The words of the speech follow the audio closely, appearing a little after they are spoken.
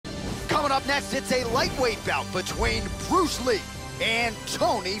Coming up next, it's a lightweight bout between Bruce Lee and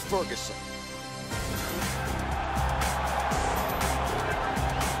Tony Ferguson.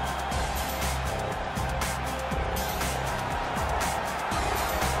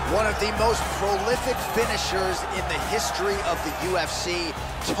 One of the most prolific finishers in the history of the UFC,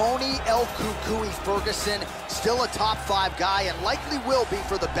 Tony El Cucuy Ferguson, still a top 5 guy and likely will be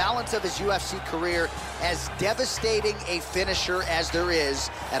for the balance of his UFC career, as devastating a finisher as there is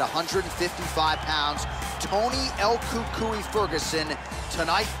at 155 pounds. Tony El Cucuy Ferguson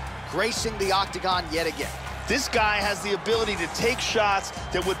tonight gracing the octagon yet again. This guy has the ability to take shots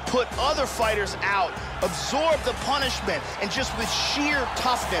that would put other fighters out, absorb the punishment, and just with sheer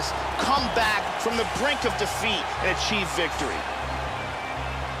toughness, come back from the brink of defeat and achieve victory.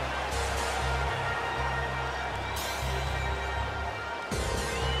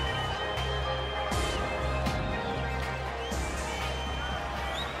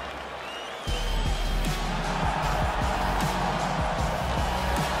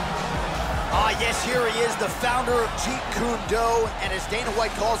 Yes, here he is, the founder of Jeet Kune Do, and as Dana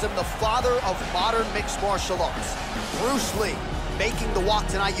White calls him, the father of modern mixed martial arts. Bruce Lee making the walk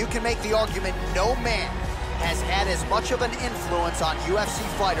tonight. You can make the argument no man has had as much of an influence on UFC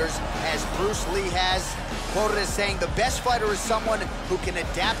fighters as Bruce Lee has. Quoted as saying, the best fighter is someone who can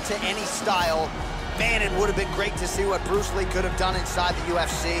adapt to any style. Man, it would have been great to see what Bruce Lee could have done inside the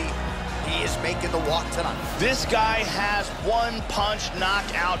UFC. He is making the walk tonight. This guy has one-punch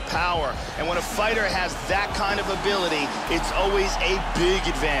knockout power, and when a fighter has that kind of ability, it's always a big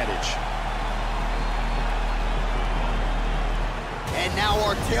advantage. And now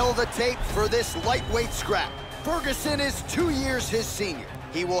our tail of the tape for this lightweight scrap. Ferguson is 2 years his senior.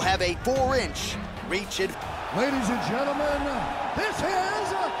 He will have a 4-inch reach. Ladies and gentlemen, this is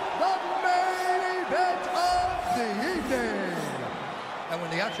the main event of the evening. And when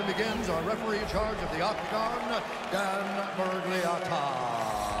the action begins, our referee in charge of the octagon, Dan Bergliata.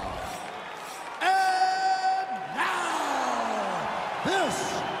 And now, this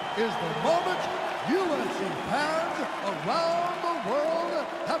is the moment UFC fans around the world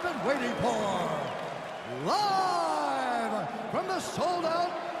have been waiting for. Live from the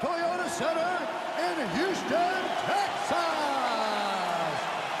sold-out Toyota Center in Houston, Texas.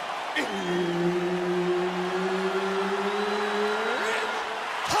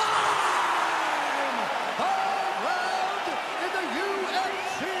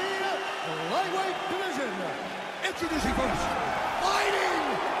 Introducing first, fighting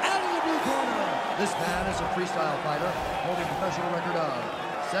out of the blue corner. This man is a freestyle fighter holding a professional record of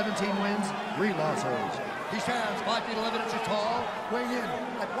 17 wins, 3 losses. He stands 5 feet 11 inches tall, weighing in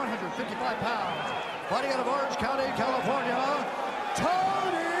at 155 pounds. Fighting out of Orange County, California,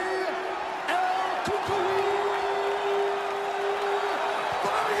 Tony El Cucuy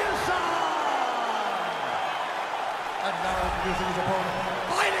Ferguson. And now introducing his opponent,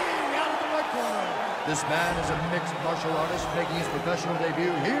 fighting out of the right corner. This man is a mixed martial artist making his professional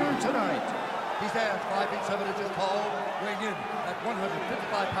debut here tonight. He stands 5 feet 7 inches tall, weighing in at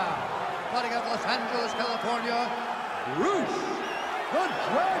 155 pounds. Fighting out of Los Angeles, California, Bruce the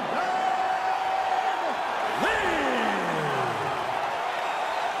Dragon Lee!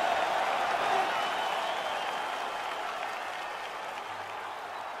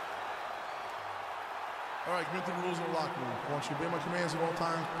 All right, commit to the rules of the locker room. I want you to obey my commands at all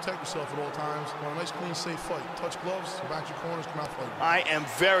times, protect yourself at all times. I want a nice, clean, safe fight. Touch gloves, back your corners, come out fighting. I am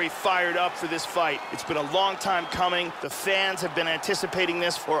very fired up for this fight. It's been a long time coming. The fans have been anticipating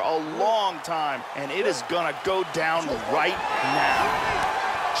this for a long time, and it is gonna go down right now.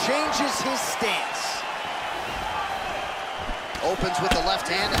 Changes his stance. Opens with the left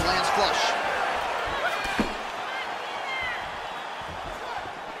hand and lands flush.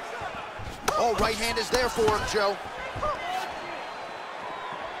 Oh, right hand is there for him, Joe.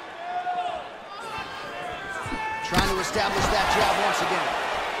 Trying to establish that jab once again.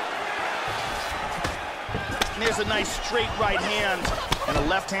 And there's a nice straight right hand and a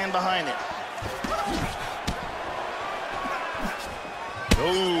left hand behind it.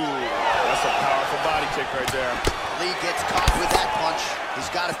 Ooh, that's a powerful body kick right there. Lee gets caught with that punch. He's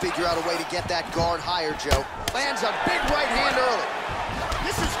got to figure out a way to get that guard higher, Joe. Lands a big right hand early.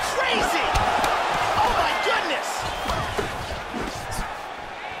 This is crazy! Oh my goodness!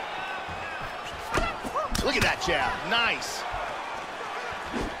 Look at that jab, nice.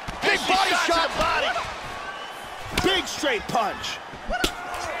 Big body shot! Body. Big straight punch.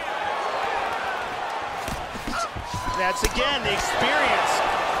 That's again the experience.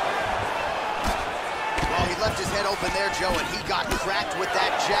 Well, he left his head open there, Joe, and he got cracked with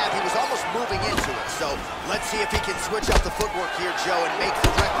that jab. He was almost moving into it. So let's see if he can switch up the footwork here, Joe, and make the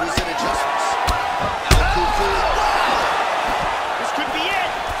requisite adjustment.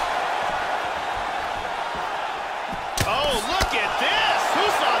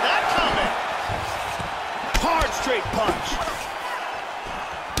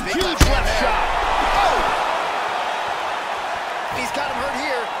 Huge left shot. Oh! He's got him hurt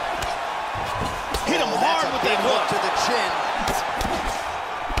here. Hit him hard with that hook to the chin.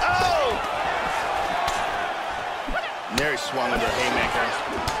 Oh! And there he swung under a haymaker.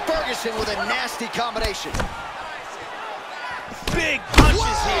 Ferguson with a nasty combination. Big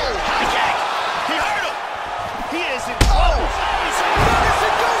punches here. High kick. He hurt him. He is in trouble.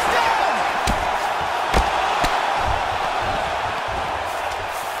 Ferguson goes down.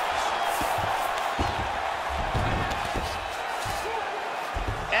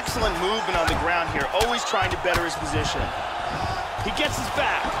 Excellent movement on the ground here. Always trying to better his position. He gets his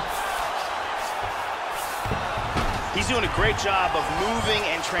back. He's doing a great job of moving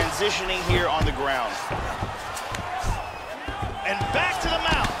and transitioning here on the ground. And back to the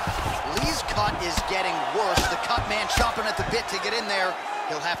mount. Lee's cut is getting worse. The cut man chomping at the bit to get in there.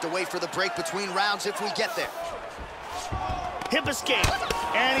 He'll have to wait for the break between rounds if we get there. Hip escape.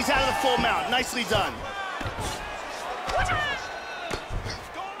 And he's out of the full mount. Nicely done.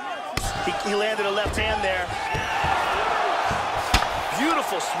 He landed a left hand there.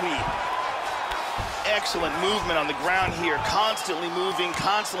 Beautiful sweep. Excellent movement on the ground here. Constantly moving,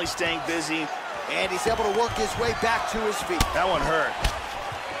 constantly staying busy. And he's able to work his way back to his feet. That one hurt.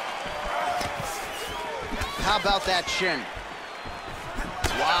 How about that chin?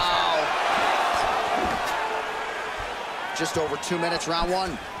 Wow. Just over 2 minutes, round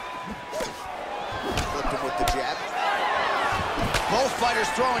one. Flipped him with the jab. Both fighters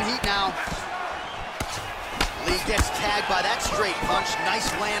throwing heat now. Lee gets tagged by that straight punch.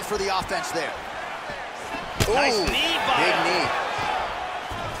 Nice land for the offense there. Ooh, nice knee by big him. knee.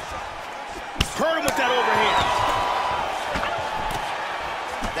 Hurt him with that overhand.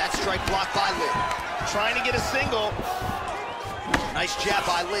 That strike blocked by Lee. Trying to get a single. Nice jab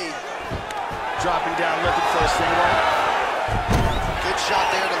by Lee. Dropping down, looking for a single. Good shot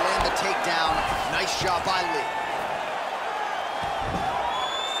there to land the takedown. Nice shot by Lee.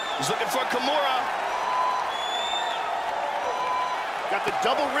 He's looking for Kimura. Got the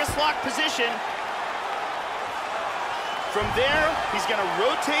double wrist lock position. From there, he's gonna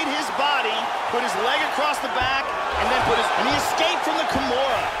rotate his body, put his leg across the back, and then and he escaped from the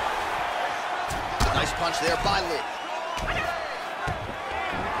Kimura. Nice punch there by Lee.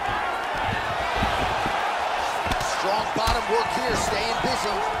 Strong bottom work here, staying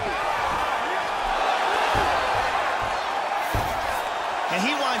busy. And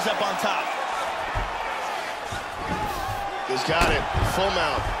he winds up on top. He's got it, full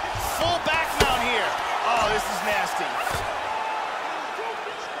mount. Full back mount here. Oh, this is nasty.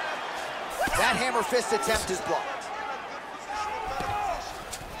 That hammer fist attempt is blocked.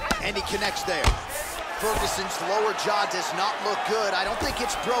 And he connects there. Ferguson's lower jaw does not look good. I don't think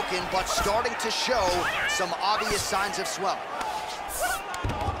it's broken, but starting to show some obvious signs of swelling.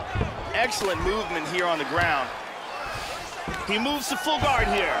 Excellent movement here on the ground. He moves to full guard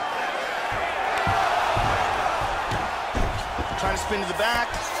here. Trying to spin to the back.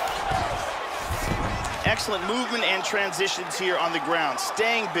 Excellent movement and transitions here on the ground.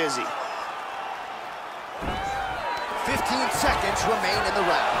 Staying busy. 15 seconds remain in the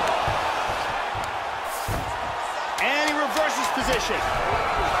round. And he reverses position.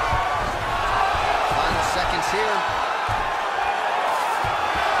 Final seconds here.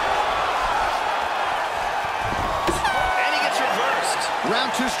 And he gets reversed.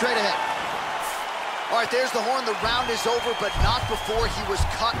 Round two straight ahead. All right, there's the horn. The round is over, but not before he was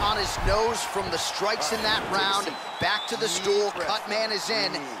cut on his nose from the strikes in that round. Back to the stool. Cut man is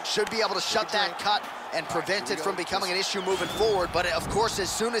in. Should be able to shut that cut and prevent it from becoming an issue moving forward. But, of course, as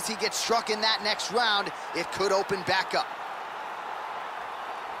soon as he gets struck in that next round, it could open back up.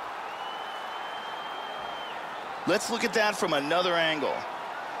 Let's look at that from another angle.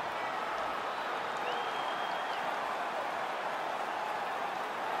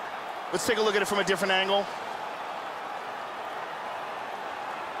 Let's take a look at it from a different angle.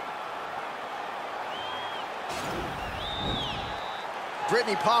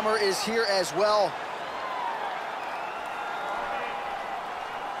 Brittany Palmer is here as well.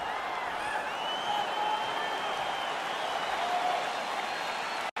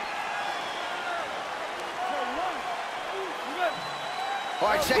 All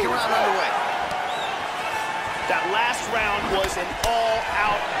right, second round underway. That last round was an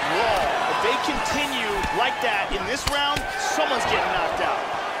all-out brawl. If they continue like that in this round, someone's getting knocked out.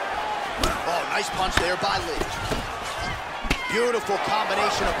 Oh, nice punch there by Lee. Beautiful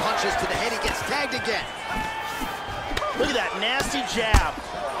combination of punches to the head. He gets tagged again. Look at that nasty jab.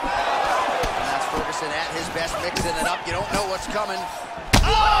 And that's Ferguson at his best, mixing it up. You don't know what's coming.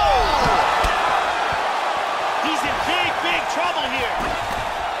 Oh! He's in big, big trouble here.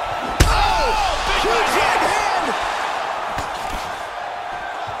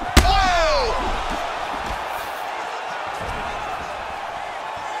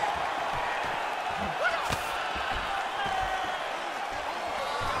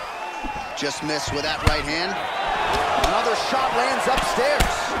 Just missed with that right hand. Another shot lands upstairs.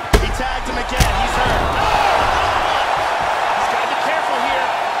 He tagged him again. He's hurt. Oh! He's got to be careful here.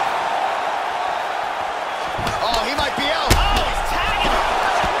 Oh, he might be out. Oh, he's tagging him.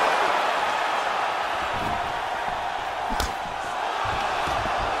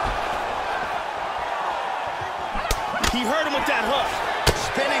 He hurt him with that hook.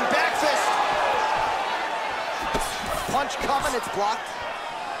 Spinning back fist. Punch coming, it's blocked.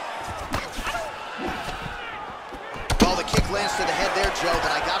 Well, the kick lands to the head there, Joe,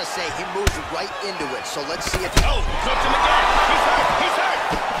 but I gotta say, he moves right into it. So let's see if he... Oh, hooked him again. He's hurt. He's hurt.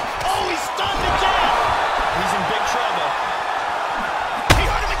 Oh, he's stunned again. He's in big trouble. He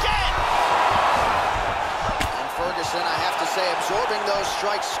hurt him again. And Ferguson, I have to say, absorbing those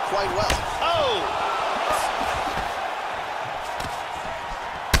strikes quite well. Oh.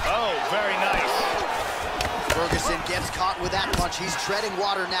 Oh, very nice. Ferguson gets caught with that punch. He's treading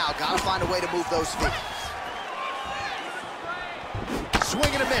water now. Gotta find a way to move those feet.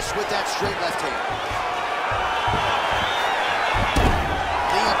 Swing and a miss with that straight left hand.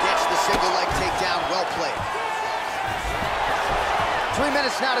 Lee gets the single leg takedown. Well played. 3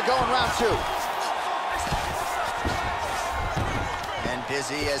 minutes now to go in round 2. And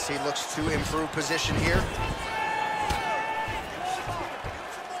busy as he looks to improve position here.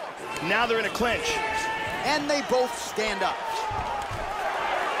 Now they're in a clinch. And they both stand up.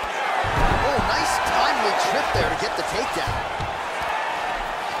 Oh, nice timely trip there to get the takedown.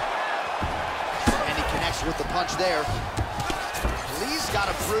 And he connects with the punch there. Lee's got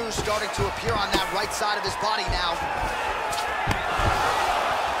a bruise starting to appear on that right side of his body now.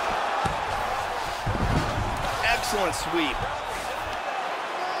 Excellent sweep.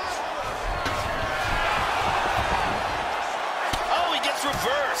 Oh, he gets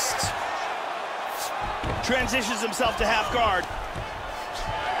reversed. Transitions himself to half guard.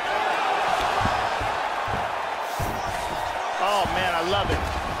 Oh, man, I love it.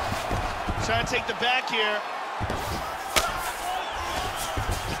 Trying to take the back here.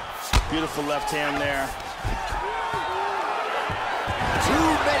 Beautiful left hand there. 2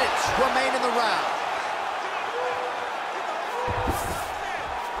 minutes remain in the round.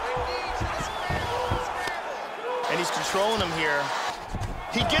 And he's controlling him here.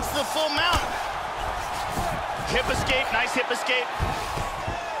 He gets the full mount. Hip escape, nice hip escape.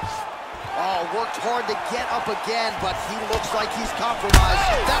 Oh, worked hard to get up again, but he looks like he's compromised.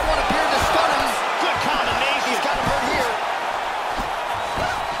 That one appeared to stun him. Good combination. He's got him hurt here.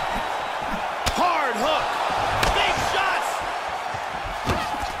 Hard hook. Big shots.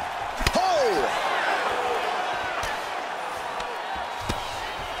 Oh!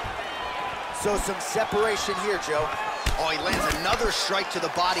 So some separation here, Joe. Oh, he lands another strike to the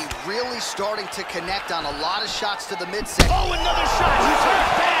body, really starting to connect on a lot of shots to the midsection. Oh, another shot. He's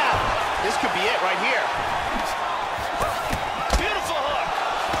hurt bad. This could be it right here. Beautiful hook.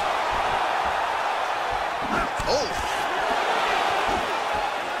 Oh.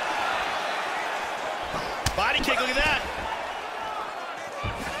 Body kick, look at that.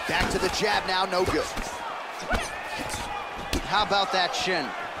 Back to the jab now, no good. How about that shin?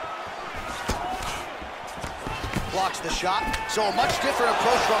 Blocks the shot. So a much different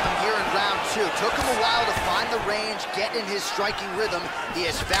approach from him here in round 2. Took him a while to find the range, get in his striking rhythm. He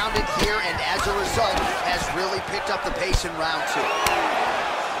has found it here, and as a result, has really picked up the pace in round 2.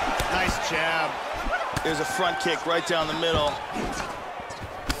 Nice jab. There's a front kick right down the middle.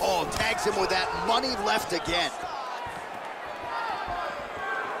 Oh, tags him with that money left again.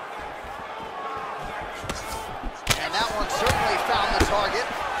 And that one certainly found the target.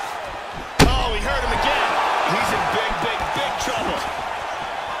 Oh, he hurt him again. He's in big, big, big trouble.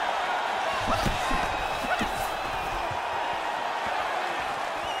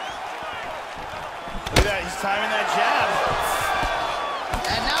 Look at that, he's timing that jab.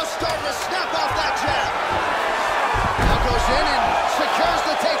 And now starting to snap off that jab. Now goes in and secures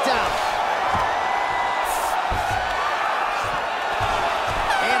the takedown.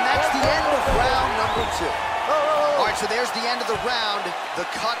 And that's the end of round number 2. All right, so there's the end of the round. The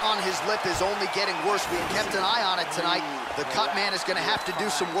cut on his lip is only getting worse. We kept an eye on it tonight. The cut man is going to have to do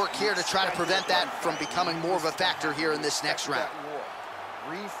some work here to try to prevent that from becoming more of a factor here in this next round.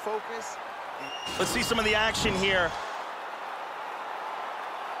 Refocus. Let's see some of the action here.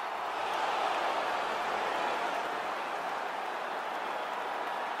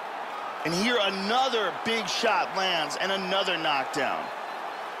 And here another big shot lands and another knockdown.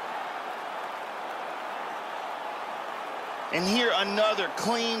 And here another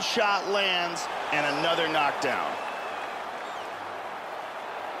clean shot lands and another knockdown.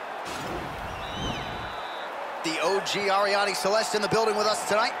 The OG Arianny Celeste in the building with us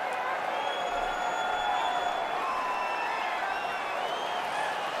tonight.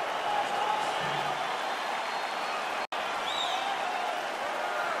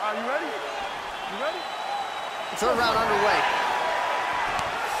 Third round underway.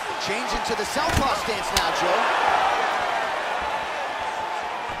 Changing to the southpaw stance now, Joe.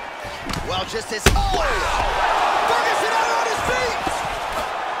 Well, just as... Oh! Ferguson out on his feet!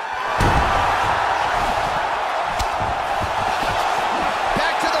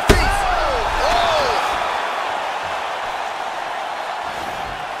 Back to the feet. Oh!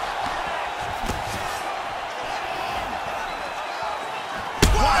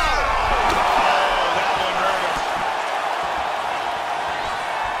 Wow! Oh, that one hurt him.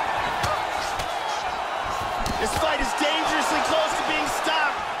 This fight is dangerously close to being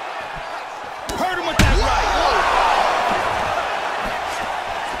stopped. Hurt him with that right. Whoa.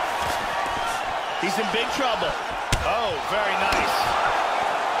 He's in big trouble. Oh, very nice.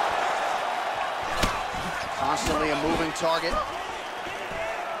 Constantly a moving target.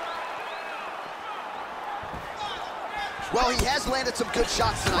 Well, he has landed some good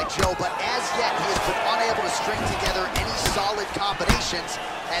shots tonight, Joe, but as yet he has been unable to string together any solid combinations,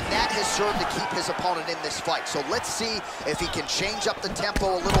 and that has served to keep his opponent in this fight. So let's see if he can change up the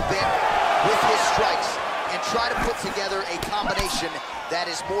tempo a little bit with his strikes and try to put together a combination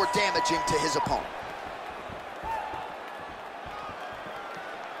that is more damaging to his opponent.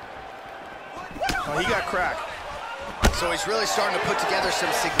 Oh, he got cracked. So he's really starting to put together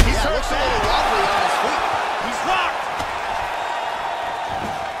some significant... Yeah, looks a little wobbly on his feet. He's locked.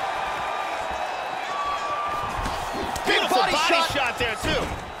 Beautiful body shot there, too.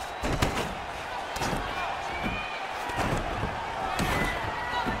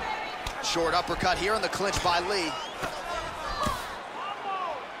 Short uppercut here in the clinch by Lee.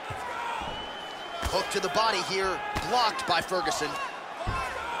 Hook to the body here, blocked by Ferguson.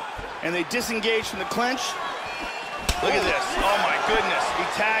 And they disengage from the clinch. Look at this. Oh, my goodness. He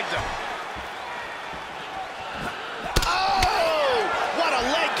tagged him. Oh! What a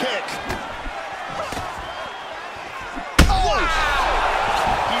leg kick. Oh! Wow.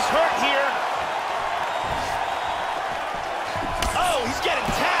 He's hurt here. Oh, he's getting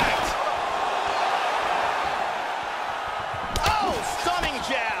tagged. Oh, stunning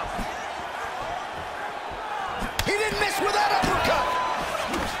jab. He didn't miss with that uppercut.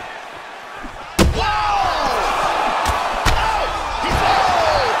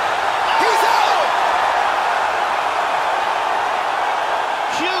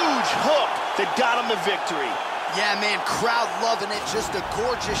 That got him the victory. Yeah, man, crowd loving it. Just a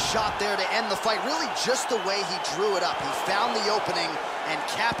gorgeous shot there to end the fight. Really just the way he drew it up. He found the opening and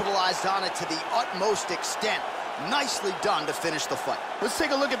capitalized on it to the utmost extent. Nicely done to finish the fight. Let's take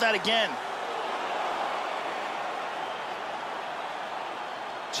a look at that again.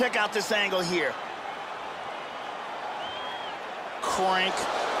 Check out this angle here. Crank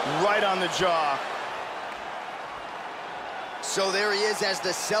right on the jaw. So there he is as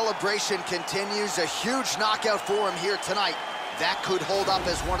the celebration continues. A huge knockout for him here tonight. That could hold up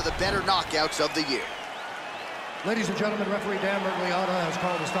as one of the better knockouts of the year. Ladies and gentlemen, referee Dan Mergliata has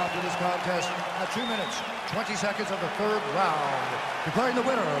called a stop to this contest at 2 minutes, 20 seconds of the third round. Declaring the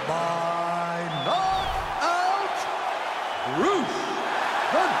winner by knockout, Bruce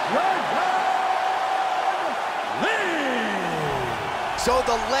the Dragon Lee! So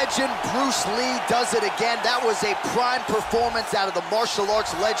the legend Bruce Lee does it again. That was a prime performance out of the martial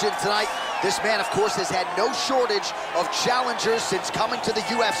arts legend tonight. This man, of course, has had no shortage of challengers since coming to the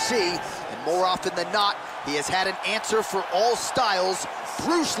UFC. And more often than not, he has had an answer for all styles.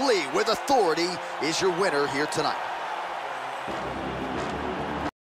 Bruce Lee, with authority, is your winner here tonight.